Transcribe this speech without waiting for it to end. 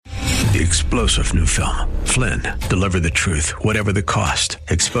the explosive new film, Flynn, Deliver the Truth, Whatever the Cost,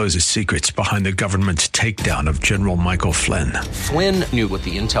 exposes secrets behind the government's takedown of General Michael Flynn. Flynn knew what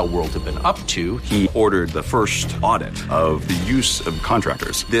the intel world had been up to. He ordered the first audit of the use of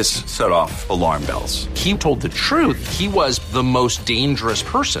contractors. This set off alarm bells. He told the truth. He was the most dangerous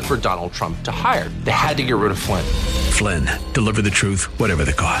person for Donald Trump to hire. They had to get rid of Flynn. Flynn, Deliver the Truth, Whatever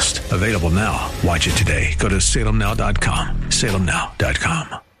the Cost. Available now. Watch it today. Go to salemnow.com.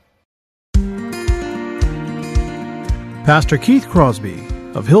 salemnow.com. Pastor Keith Crosby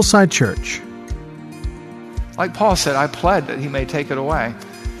of Hillside Church. Like Paul said, I pled that he may take it away.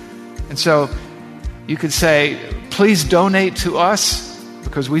 And so you could say, please donate to us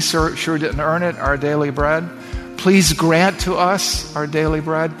because we sure didn't earn it, our daily bread. Please grant to us our daily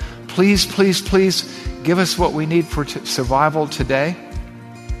bread. Please, please, please give us what we need for survival today.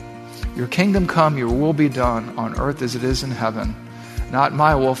 Your kingdom come, your will be done on earth as it is in heaven. Not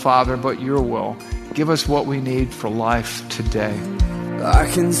my will, Father, but your will. Give us what we need for life today.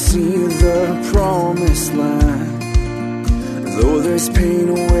 I can see the promised land, though there's pain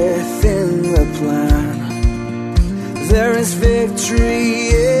within the plan. There is victory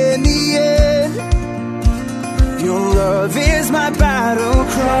in the end. Your love is my battle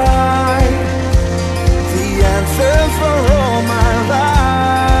cry, the anthem for all my life.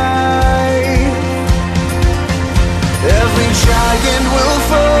 Every giant will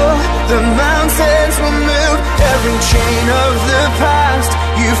fall, the mountains will move, every chain of the past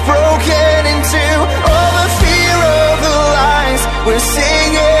you've broken into. All the fear of the lies, we're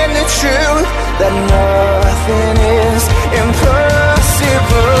singing the truth, that nothing is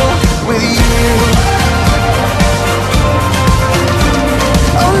impossible with you.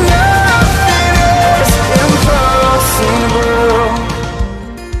 Oh, nothing is impossible.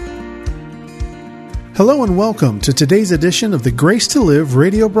 Hello and welcome to today's edition of the Grace to Live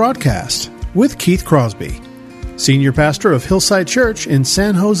radio broadcast with Keith Crosby, Senior Pastor of Hillside Church in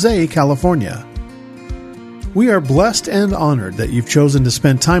San Jose, California. We are blessed and honored that you've chosen to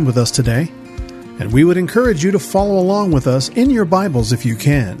spend time with us today, and we would encourage you to follow along with us in your Bibles if you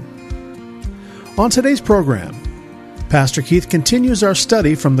can. On today's program, Pastor Keith continues our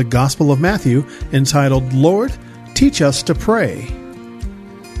study from the Gospel of Matthew entitled, Lord, Teach Us to Pray.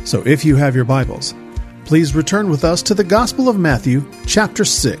 So if you have your Bibles, please return with us to the Gospel of Matthew, chapter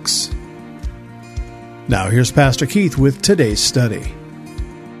 6. Now here's Pastor Keith with today's study.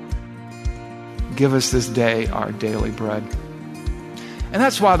 Give us this day our daily bread. And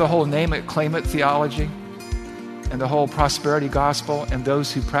that's why the whole name it, claim it theology and the whole prosperity gospel and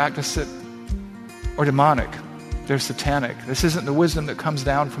those who practice it are demonic. They're satanic. This isn't the wisdom that comes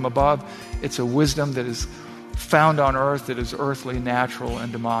down from above. It's a wisdom that is found on earth that is earthly, natural,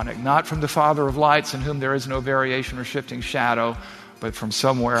 and demonic. Not from the Father of lights in whom there is no variation or shifting shadow, but from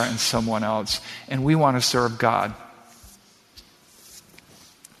somewhere and someone else. And we want to serve God.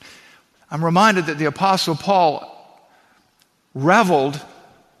 I'm reminded that the Apostle Paul reveled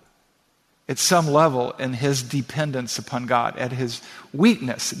at some level in his dependence upon God, at his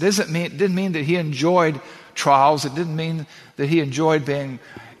weakness. It didn't mean that he enjoyed trials. It didn't mean that he enjoyed being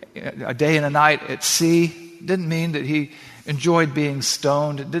a day and a night at sea. It didn't mean that he enjoyed being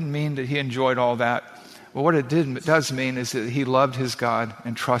stoned. It didn't mean that he enjoyed all that. But what it does mean is that he loved his God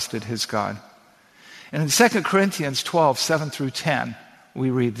and trusted his God. And in 2 Corinthians 12, 7 through 10, we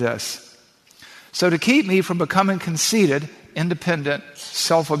read this. So to keep me from becoming conceited, independent,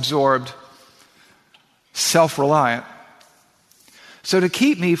 self-absorbed, self-reliant, so to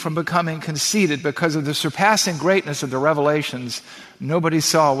keep me from becoming conceited because of the surpassing greatness of the revelations, nobody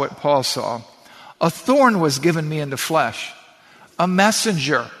saw what Paul saw. A thorn was given me in the flesh, a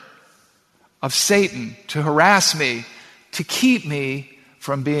messenger of Satan to harass me, to keep me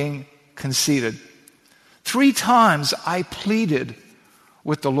from being conceited. 3 times I pleaded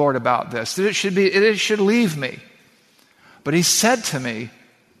with the Lord about this, that it should leave me. But he said to me,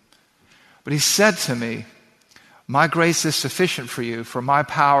 my grace is sufficient for you, for my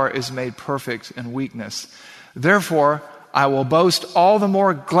power is made perfect in weakness. Therefore, I will boast all the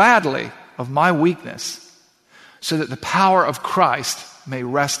more gladly of my weakness, so that the power of Christ may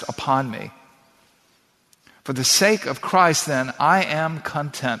rest upon me. For the sake of Christ, then, I am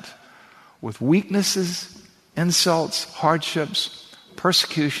content with weaknesses, insults, hardships,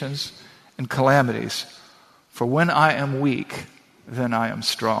 persecutions, and calamities. For when I am weak, then I am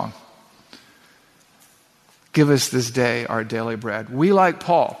strong. Give us this day our daily bread. We, like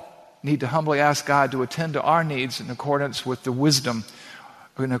Paul, need to humbly ask God to attend to our needs in accordance with the wisdom,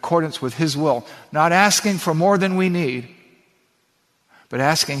 in accordance with his will. Not asking for more than we need, but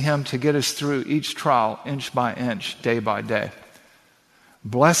asking him to get us through each trial, inch by inch, day by day.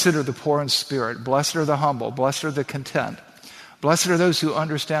 Blessed are the poor in spirit. Blessed are the humble. Blessed are the content. Blessed are those who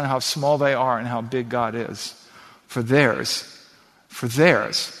understand how small they are and how big God is. For theirs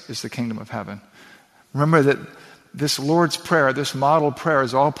is the kingdom of heaven. Remember that this Lord's Prayer, this model prayer,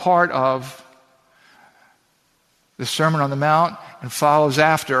 is all part of the Sermon on the Mount and follows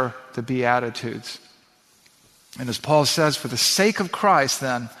after the Beatitudes. And as Paul says, for the sake of Christ,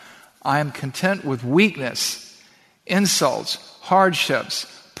 then, I am content with weakness, insults, hardships,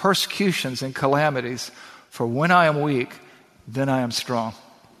 persecutions, and calamities. For when I am weak, then I am strong.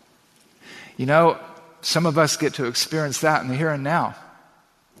 You know, some of us get to experience that in the here and now.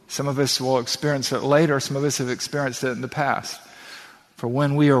 Some of us will experience it later. Some of us have experienced it in the past. For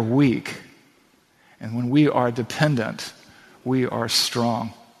when we are weak and when we are dependent, we are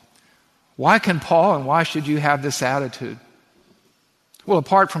strong. Why can Paul and why should you have this attitude? Well,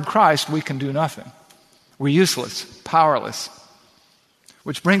 apart from Christ, we can do nothing. We're useless, powerless.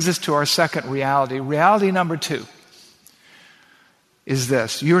 Which brings us to our second reality. Reality number 2 is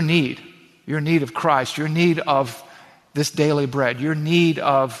this: your need of Christ, your need of this daily bread, your need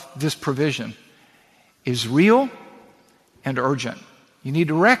of this provision is real and urgent. You need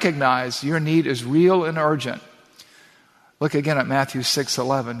to recognize your need is real and urgent. Look again at Matthew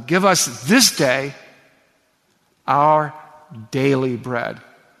 6:11. Give us this day our daily bread.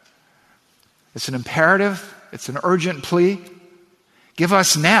 It's an imperative. It's an urgent plea. Give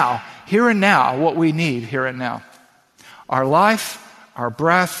us now, here and now, what we need here and now. Our life, our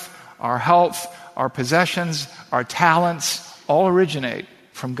breath, our health, our possessions, our talents, all originate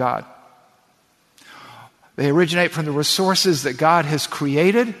from God. They originate from the resources that God has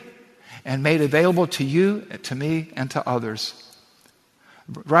created and made available to you, to me, and to others.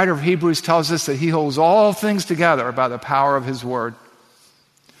 The writer of Hebrews tells us that he holds all things together by the power of his word.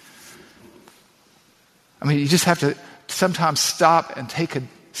 I mean, you just have to sometimes stop and take a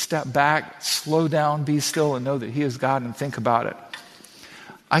step back, slow down, be still, and know that he is God and think about it.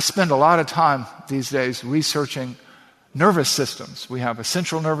 I spend a lot of time these days researching nervous systems. We have a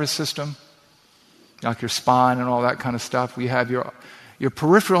central nervous system, like your spine and all that kind of stuff. We have your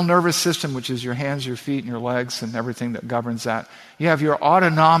peripheral nervous system, which is your hands, your feet, and your legs, and everything that governs that. You have your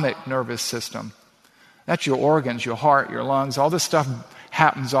autonomic nervous system. That's your organs, your heart, your lungs. All this stuff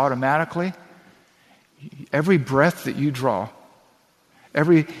happens automatically. Every breath that you draw,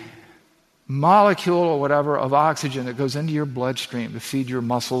 every molecule or whatever of oxygen that goes into your bloodstream to feed your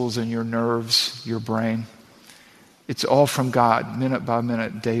muscles and your nerves, your brain, it's all from God, minute by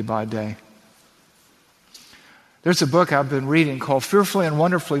minute, day by day. There's a book I've been reading called Fearfully and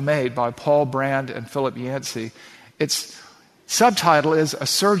Wonderfully Made by Paul Brand and Philip Yancey. Its subtitle is A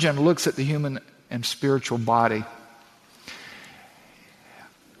Surgeon Looks at the Human and Spiritual Body.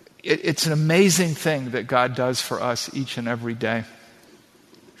 It's an amazing thing that God does for us each and every day.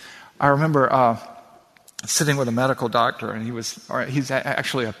 I remember sitting with a medical doctor, and he's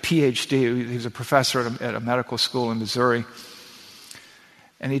actually a PhD. He's a professor at a medical school in Missouri.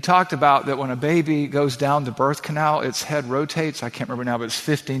 And he talked about that when a baby goes down the birth canal, its head rotates. I can't remember now, but it's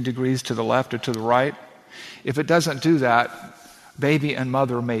 15 degrees to the left or to the right. If it doesn't do that, baby and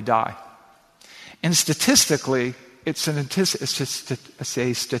mother may die. And statistically, it's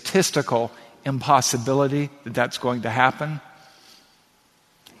a statistical impossibility that that's going to happen.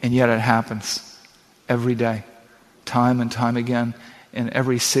 And yet it happens every day, time and time again, in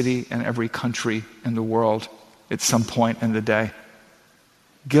every city and every country in the world at some point in the day.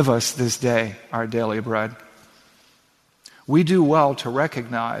 Give us this day our daily bread. We do well to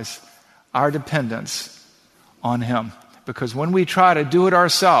recognize our dependence on Him, because when we try to do it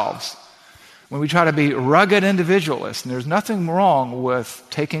ourselves, when we try to be rugged individualists, and there's nothing wrong with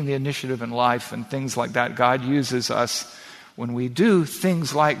taking the initiative in life and things like that. God uses us when we do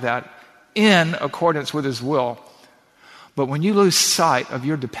things like that in accordance with His will. But when you lose sight of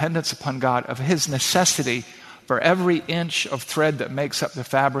your dependence upon God, of His necessity for every inch of thread that makes up the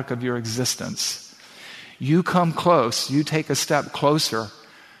fabric of your existence, you come close, you take a step closer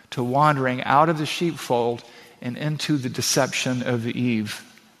to wandering out of the sheepfold and into the deception of Eve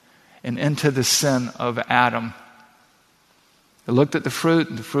and into the sin of Adam. They looked at the fruit,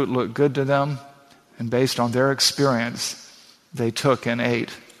 and the fruit looked good to them, and based on their experience, they took and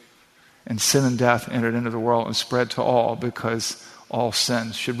ate. And sin and death entered into the world and spread to all, because all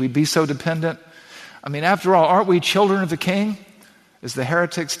sinned. Should we be so dependent? I mean, after all, aren't we children of the King? As the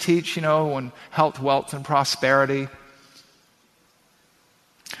heretics teach, when health, wealth, and prosperity.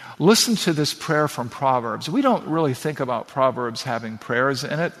 Listen to this prayer from Proverbs. We don't really think about Proverbs having prayers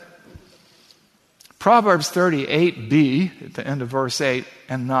in it. Proverbs 38b, at the end of verse 8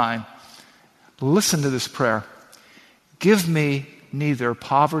 and 9. Listen to this prayer. Give me neither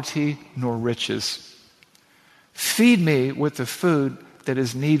poverty nor riches. Feed me with the food that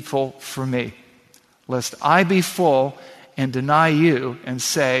is needful for me, lest I be full and deny you and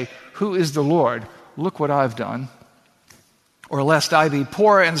say, who is the Lord? Look what I've done. Or lest I be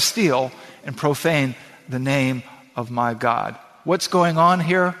poor and steal and profane the name of my God. What's going on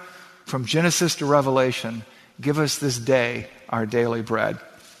here? From Genesis to Revelation, give us this day our daily bread.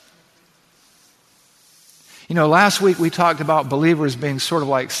 You know, last week we talked about believers being sort of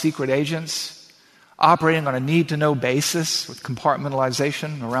like secret agents, operating on a need-to-know basis with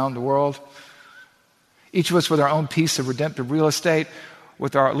compartmentalization around the world. Each of us with our own piece of redemptive real estate,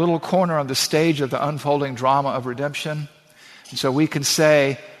 with our little corner on the stage of the unfolding drama of redemption. And so we can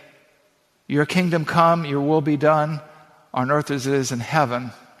say, your kingdom come, your will be done on earth as it is in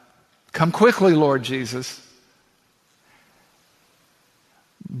heaven. Come quickly, Lord Jesus.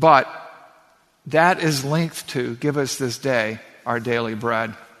 But that is linked to give us this day our daily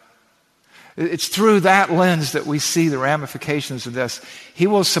bread. It's through that lens that we see the ramifications of this. He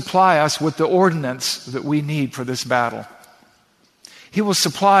will supply us with the ordinance that we need for this battle. He will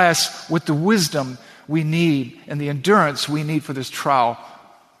supply us with the wisdom we need and the endurance we need for this trial.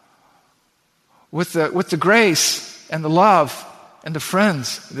 With the grace and the love and the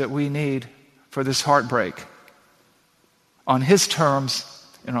friends that we need for this heartbreak. On His terms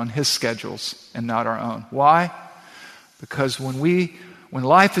and on His schedules and not our own. Why? Because when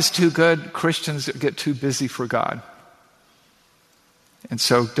life is too good, Christians get too busy for God. And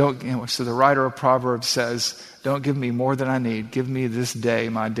so so the writer of Proverbs says, don't give me more than I need. Give me this day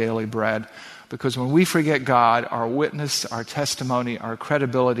my daily bread. Because when we forget God, our witness, our testimony, our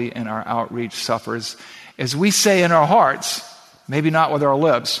credibility, and our outreach suffers. As we say in our hearts, maybe not with our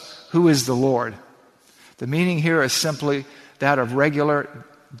lips, who is the Lord? The meaning here is simply that of regular,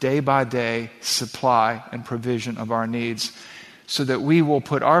 day-by-day supply and provision of our needs, so that we will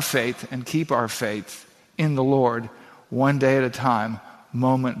put our faith and keep our faith in the Lord one day at a time,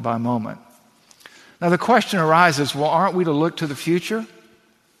 moment by moment. Now the question arises, well, aren't we to look to the future?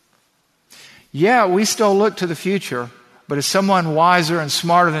 Yeah, we still look to the future, but as someone wiser and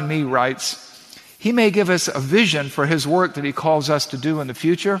smarter than me writes, He may give us a vision for His work that He calls us to do in the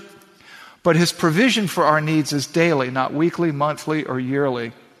future, but His provision for our needs is daily, not weekly, monthly, or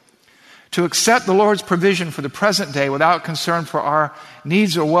yearly. To accept the Lord's provision for the present day without concern for our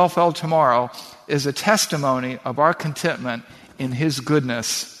needs or welfare tomorrow is a testimony of our contentment in His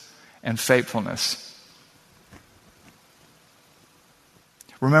goodness and faithfulness.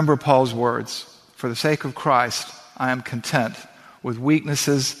 Remember Paul's words, for the sake of Christ, I am content with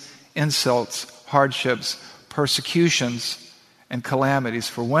weaknesses, insults, hardships, persecutions, and calamities.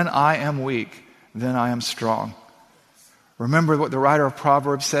 For when I am weak, then I am strong. Remember what the writer of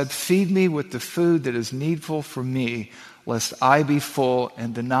Proverbs said, feed me with the food that is needful for me, lest I be full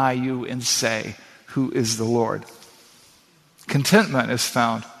and deny you and say, who is the Lord? Contentment is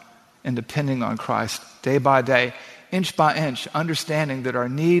found in depending on Christ day by day, inch by inch, understanding that our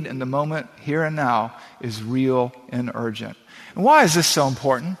need in the moment, here and now, is real and urgent. And why is this so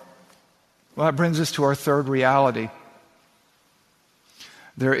important? Well, it brings us to our third reality.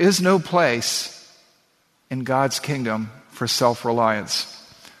 There is no place in God's kingdom for self-reliance.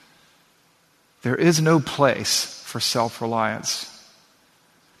 There is no place for self-reliance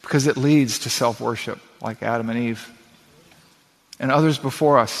because it leads to self-worship like Adam and Eve and others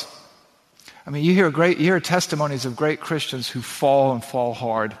before us. I mean, you hear testimonies of great Christians who fall and fall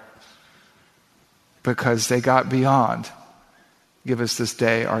hard because they got beyond, give us this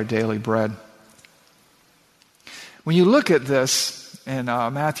day our daily bread. When you look at this in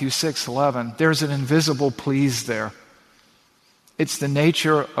Matthew 6:11, there's an invisible please there. It's the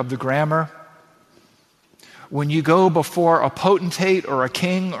nature of the grammar. When you go before a potentate or a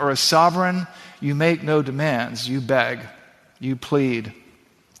king or a sovereign, you make no demands. You beg. You plead.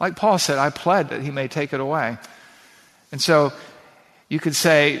 Like Paul said, I pled that He may take it away. And so you could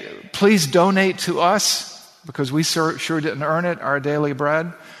say, please donate to us because we sure didn't earn it, our daily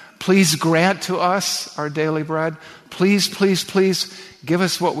bread. Please grant to us our daily bread. Please, please, please give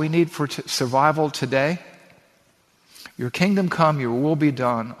us what we need for survival today. Your kingdom come, your will be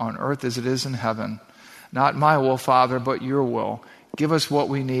done on earth as it is in heaven. Not my will, Father, but your will. Give us what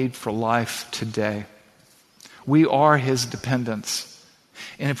we need for life today. We are His dependents.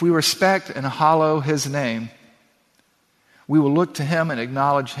 And if we respect and hallow His name, we will look to Him and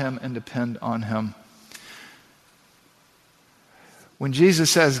acknowledge Him and depend on Him. When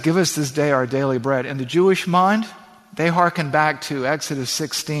Jesus says, give us this day our daily bread, in the Jewish mind, they hearken back to Exodus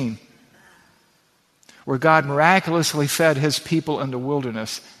 16, where God miraculously fed His people in the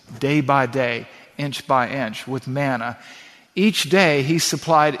wilderness day by day, inch by inch, with manna. Each day he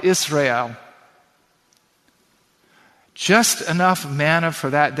supplied Israel just enough manna for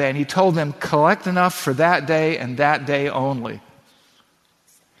that day. And he told them, collect enough for that day and that day only.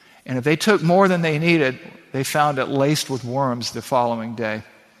 And if they took more than they needed, they found it laced with worms the following day.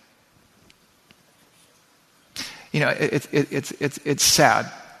 You know, it's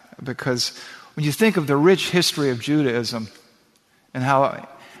sad, because when you think of the rich history of Judaism and how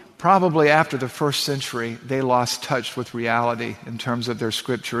probably after the first century they lost touch with reality in terms of their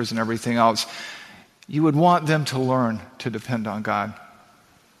scriptures and everything else, you would want them to learn to depend on God.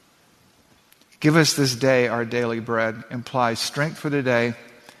 Give us this day our daily bread implies strength for today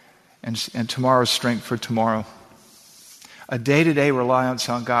and tomorrow's strength for tomorrow. A day-to-day reliance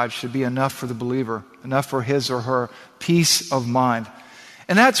on God should be enough for the believer, enough for his or her peace of mind.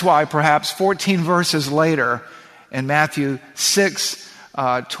 And that's why perhaps 14 verses later in Matthew 6,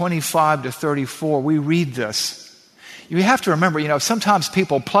 25 to 34, we read this. You have to remember, sometimes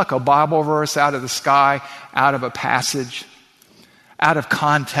people pluck a Bible verse out of the sky, out of a passage, out of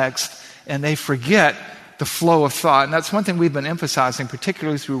context, and they forget the flow of thought. And that's one thing we've been emphasizing,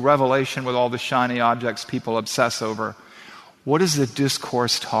 particularly through Revelation with all the shiny objects people obsess over. What is the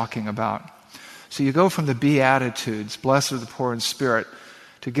discourse talking about? So you go from the Beatitudes, blessed are the poor in spirit,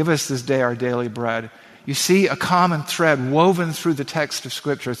 to give us this day our daily bread. You see a common thread woven through the text of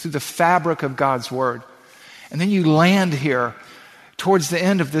Scripture, through the fabric of God's Word. And then you land here towards the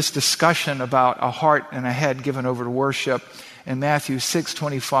end of this discussion about a heart and a head given over to worship in Matthew 6,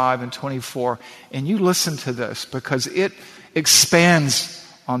 25 and 24. And you listen to this because it expands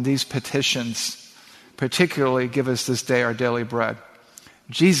on these petitions, particularly give us this day our daily bread.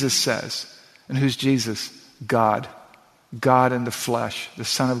 Jesus says, and who's Jesus? God. God in the flesh, the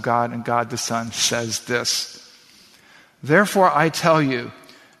Son of God and God the Son says this. Therefore I tell you,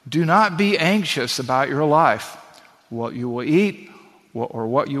 do not be anxious about your life, what you will eat or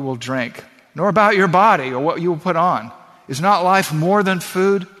what you will drink, nor about your body or what you will put on. Is not life more than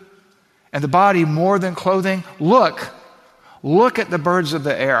food, and the body more than clothing? Look at the birds of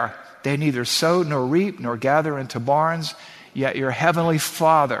the air. They neither sow nor reap nor gather into barns, yet your heavenly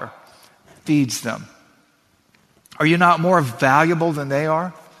Father feeds them. Are you not more valuable than they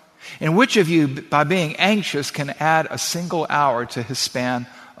are? And which of you, by being anxious, can add a single hour to his span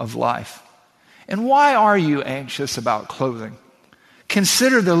of life? And why are you anxious about clothing?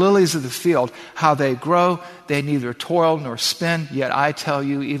 Consider the lilies of the field, how they grow. They neither toil nor spin. Yet I tell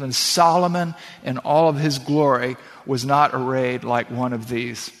you, even Solomon in all of his glory was not arrayed like one of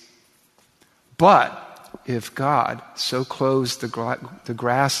these. But if God so clothes the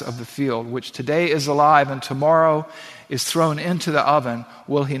grass of the field, which today is alive and tomorrow is thrown into the oven,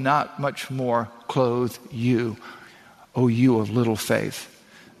 will he not much more clothe you, O you of little faith?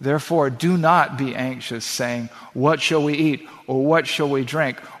 Therefore, do not be anxious, saying, what shall we eat? Or what shall we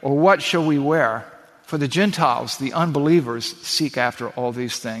drink? Or what shall we wear? For the Gentiles, the unbelievers, seek after all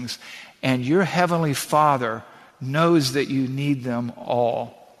these things. And your heavenly Father knows that you need them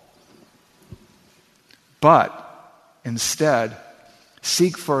all. But instead,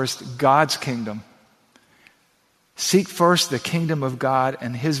 seek first God's kingdom. Seek first the kingdom of God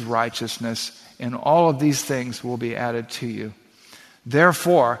and his righteousness, and all of these things will be added to you.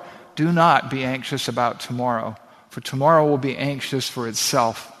 Therefore, do not be anxious about tomorrow, for tomorrow will be anxious for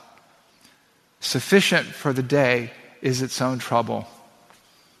itself. Sufficient for the day is its own trouble.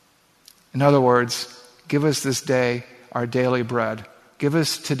 In other words, give us this day our daily bread. Give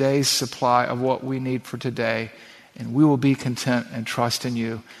us today's supply of what we need for today, and we will be content and trust in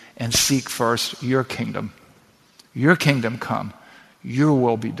you and seek first your kingdom. Your kingdom come, your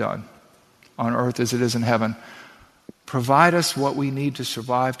will be done on earth as it is in heaven. Provide us what we need to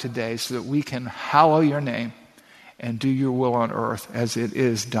survive today so that we can hallow your name and do your will on earth as it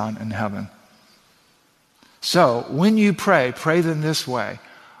is done in heaven. So when you pray then this way: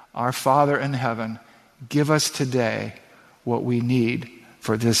 Our Father in heaven, give us today what we need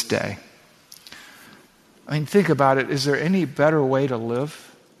for this day. I mean, think about it. Is there any better way to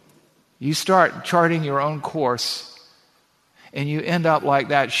live? You start charting your own course, and you end up like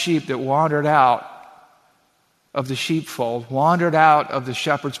that sheep that wandered out of the sheepfold, wandered out of the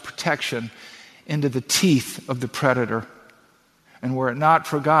shepherd's protection into the teeth of the predator. And were it not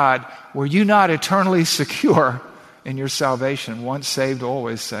for God, were you not eternally secure in your salvation, once saved,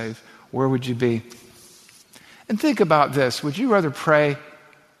 always saved, where would you be? And think about this. Would you rather pray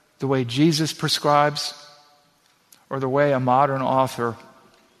the way Jesus prescribes, or the way a modern author,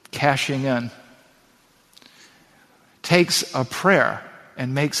 cashing in, takes a prayer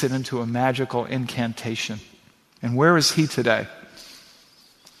and makes it into a magical incantation? And where is he today?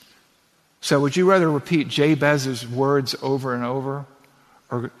 So would you rather repeat Jabez's words over and over,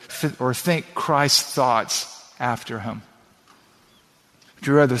 or think Christ's thoughts after him? Would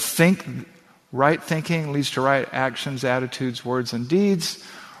you rather think right thinking leads to right actions, attitudes, words, and deeds,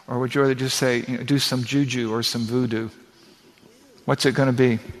 or would you rather just say, do some juju or some voodoo? What's it going to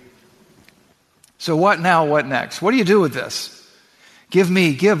be? So what now, what next? What do you do with this?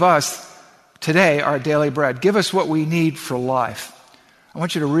 Give us today our daily bread. Give us what we need for life. I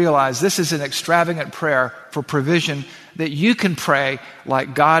want you to realize this is an extravagant prayer for provision that you can pray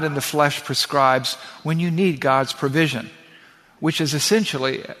like God in the flesh prescribes when you need God's provision, which is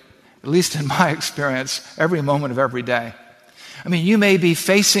essentially, at least in my experience, every moment of every day. I mean, you may be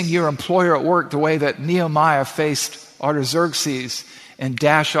facing your employer at work the way that Nehemiah faced Artaxerxes and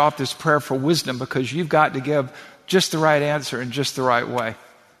dash off this prayer for wisdom because you've got to give just the right answer in just the right way.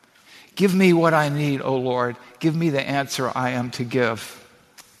 Give me what I need, O Lord. Give me the answer I am to give.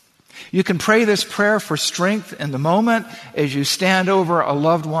 You can pray this prayer for strength in the moment as you stand over a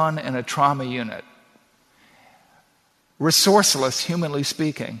loved one in a trauma unit. Resourceless, humanly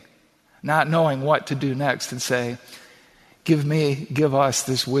speaking, not knowing what to do next, and say, give us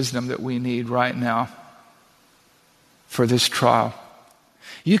this wisdom that we need right now for this trial.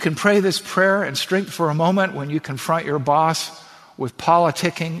 You can pray this prayer in strength for a moment when you confront your boss with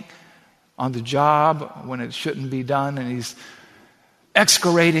politicking on the job when it shouldn't be done, and he's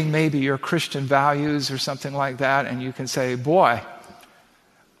excoriating maybe your Christian values or something like that, and you can say, boy,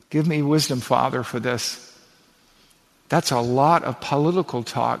 give me wisdom, Father, for this. That's a lot of political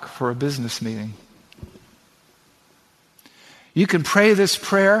talk for a business meeting. You can pray this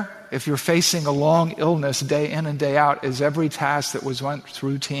prayer if you're facing a long illness day in and day out, as every task that was once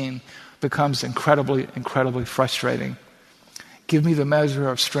routine becomes incredibly, incredibly frustrating. Give me the measure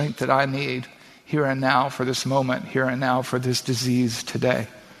of strength that I need here and now for this moment, here and now for this disease today.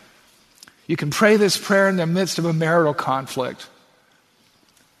 You can pray this prayer in the midst of a marital conflict.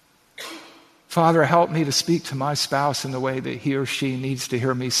 Father, help me to speak to my spouse in the way that he or she needs to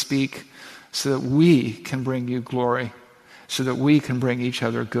hear me speak so that we can bring you glory, so that we can bring each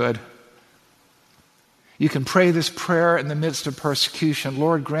other good. You can pray this prayer in the midst of persecution.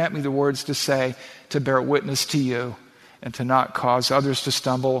 Lord, grant me the words to say to bear witness to you and to not cause others to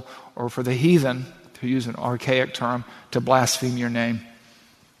stumble, or for the heathen, to use an archaic term, to blaspheme your name.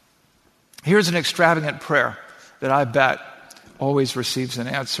 Here's an extravagant prayer that I bet always receives an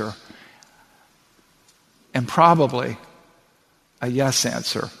answer, and probably a yes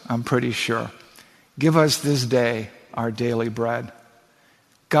answer, I'm pretty sure. Give us this day our daily bread.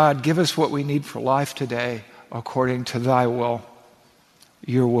 God, give us what we need for life today according to thy will.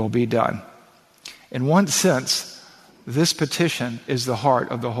 Your will be done. In one sense, this petition is the heart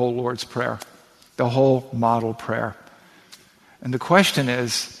of the whole Lord's Prayer, the whole model prayer. And the question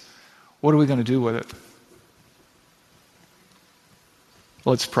is, what are we going to do with it?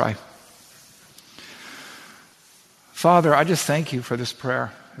 Let's pray. Father, I just thank you for this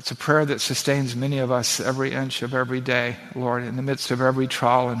prayer. It's a prayer that sustains many of us every inch of every day, Lord, in the midst of every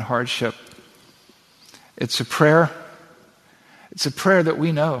trial and hardship. It's a prayer that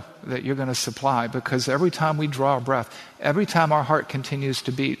we know that you're going to supply, because every time we draw a breath, every time our heart continues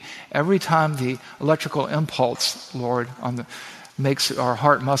to beat, every time the electrical impulse, Lord, makes our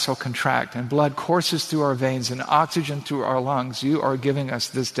heart muscle contract and blood courses through our veins and oxygen through our lungs, you are giving us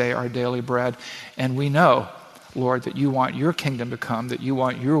this day our daily bread. And we know, Lord, that you want your kingdom to come, that you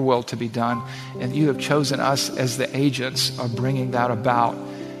want your will to be done, and you have chosen us as the agents of bringing that about,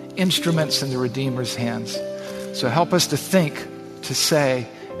 instruments in the Redeemer's hands. So help us to think, to say,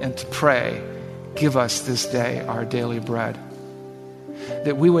 and to pray, give us this day our daily bread.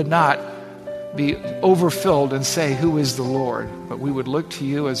 That we would not be overfilled and say, who is the Lord? But we would look to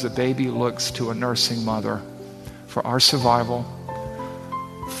you as a baby looks to a nursing mother for our survival,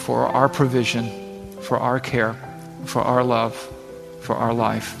 for our provision, for our care, for our love, for our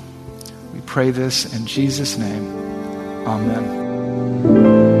life. We pray this in Jesus' name. Amen.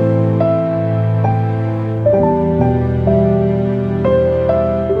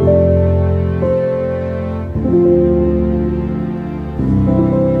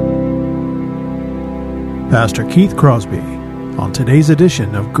 Pastor Keith Crosby on today's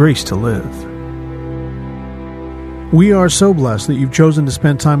edition of Grace to Live. We are so blessed that you've chosen to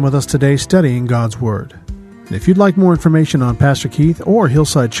spend time with us today studying God's Word. And if you'd like more information on Pastor Keith or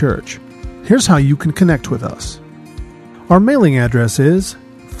Hillside Church, here's how you can connect with us. Our mailing address is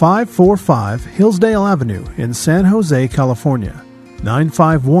 545 Hillsdale Avenue in San Jose, California,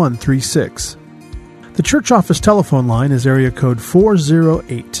 95136. The church office telephone line is area code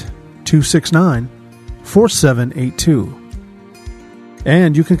 408-269-4782.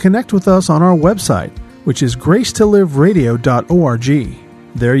 And you can connect with us on our website, which is gracetoliveradio.org.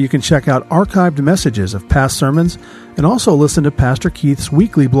 There you can check out archived messages of past sermons and also listen to Pastor Keith's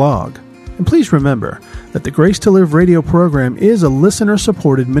weekly blog. And please remember that the Grace to Live radio program is a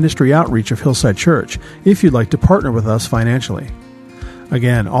listener-supported ministry outreach of Hillside Church if you'd like to partner with us financially.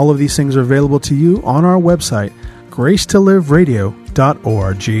 Again, all of these things are available to you on our website,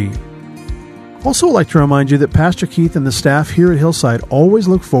 gracetoliveradio.org. Also, I'd like to remind you that Pastor Keith and the staff here at Hillside always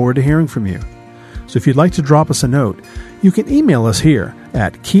look forward to hearing from you. So if you'd like to drop us a note, you can email us here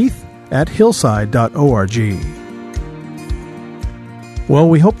at keith@hillside.org. Well,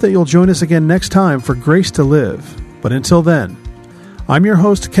 we hope that you'll join us again next time for Grace to Live. But until then, I'm your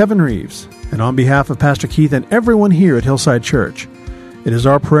host, Kevin Reeves, and on behalf of Pastor Keith and everyone here at Hillside Church, it is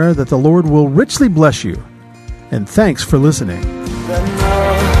our prayer that the Lord will richly bless you. And thanks for listening.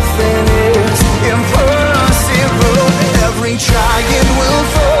 Nothing is impossible. Every giant will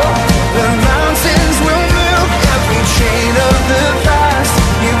fall. The mountains will move. Every chain of the past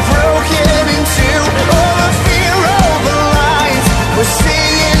you've broken into. All the fear, all the lies. We're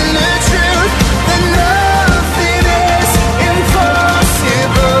singing the truth. That nothing is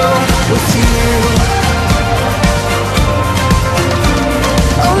impossible with you.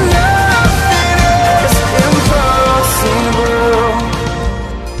 Oh, nothing is impossible.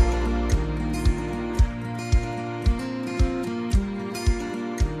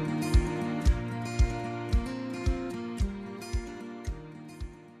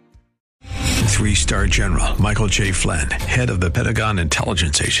 3-star General Michael J. Flynn, head of the Pentagon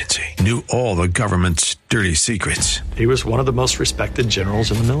Intelligence Agency, knew all the government's dirty secrets. He was one of the most respected generals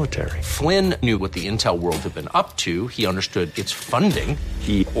in the military. Flynn knew what the intel world had been up to. He understood its funding.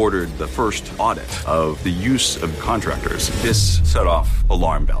 He ordered the first audit of the use of contractors. This set off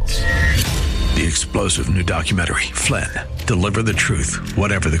alarm bells. The explosive new documentary, Flynn, Deliver the Truth,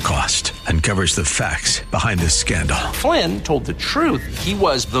 Whatever the Cost, uncovers the facts behind this scandal. Flynn told the truth. He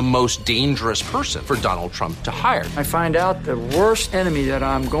was the most dangerous person for Donald Trump to hire. I find out the worst enemy that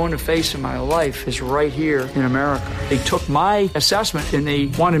I'm going to face in my life is right here in America. They took my assessment and they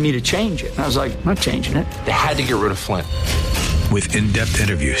wanted me to change it. And I was like, I'm not changing it. They had to get rid of Flynn. With in-depth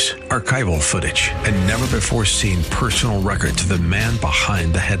interviews, archival footage, and never-before-seen personal records of the man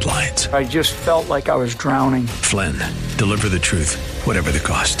behind the headlines. I just felt like I was drowning. Flynn, Deliver the Truth, Whatever the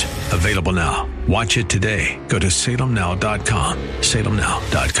Cost. Available now. Watch it today. Go to salemnow.com.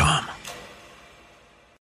 salemnow.com.